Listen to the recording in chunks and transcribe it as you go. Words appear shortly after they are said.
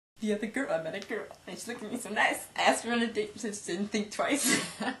the other girl, I met a girl, and she looked at me so nice. I asked her on a date, she just didn't think twice.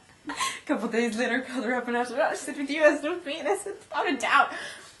 A couple days later, I called her up and asked her out. She said, with you, I said, with me, and I said, without a doubt.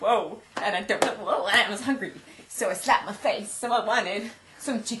 Whoa, and I don't know, whoa, and I was hungry. So I slapped my face, so I wanted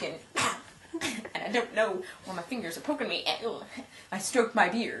some chicken. And I don't know where my fingers are poking me. I stroked my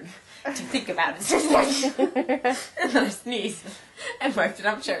beard to think about it. And then I sneezed and wiped it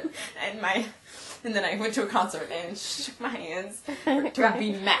off shirt. And then I went to a concert and shook my hands to a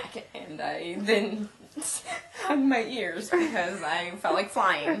beat Mac. And I then hugged my ears because I felt like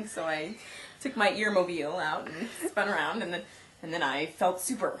flying. So I took my earmobile out and spun around. And then I felt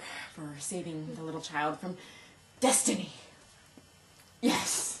super for saving the little child from destiny.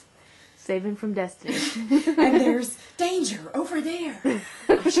 Yes. Saving from destiny. And there's danger over there.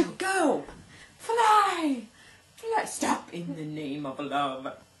 I shall go. Fly. Fly. Stop in the name of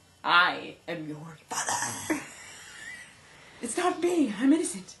love. I am your father. It's not me. I'm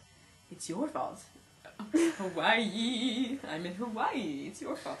innocent. It's your fault. Hawaii. I'm in Hawaii. It's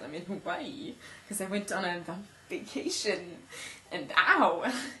your fault. I'm in Hawaii. Because I went on a vacation. And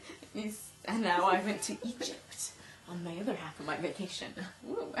ow. And now I went to Egypt on my other half of my vacation.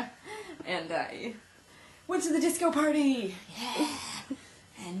 Ooh. And I went to the disco party. Yeah.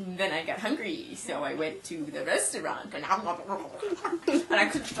 And then I got hungry, so I went to the restaurant, and I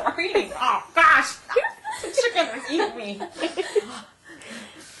couldn't stop eating. Oh, gosh! The chicken was eating me.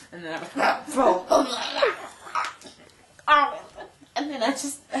 And then I was full. Oh. And then I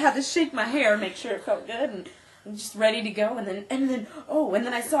just had to shake my hair, make sure it felt good, and just ready to go. And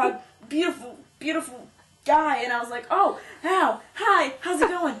then I saw a beautiful, beautiful guy, and I was like, oh, hi, how's it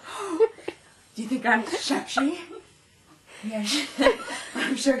going? Do you think I'm sexy? Yes,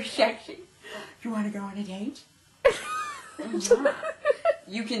 I'm sure sexy. You want to go on a date? Yeah.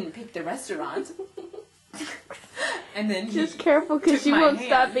 You can pick the restaurant. And then he just careful because you won't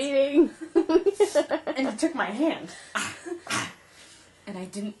stop eating. And he took my hand. And I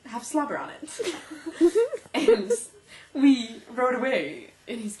didn't have slobber on it. And we rode away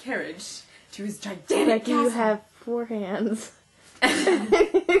in his carriage to his gigantic like castle. You have 4 hands.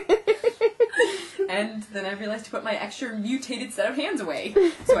 And then I realized to put my extra mutated set of hands away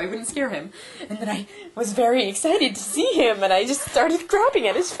so I wouldn't scare him. And then I was very excited to see him, and I just started grabbing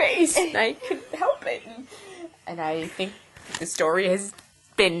at his face, and I couldn't help it. And I think the story has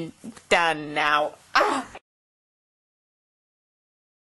been done now. Ah!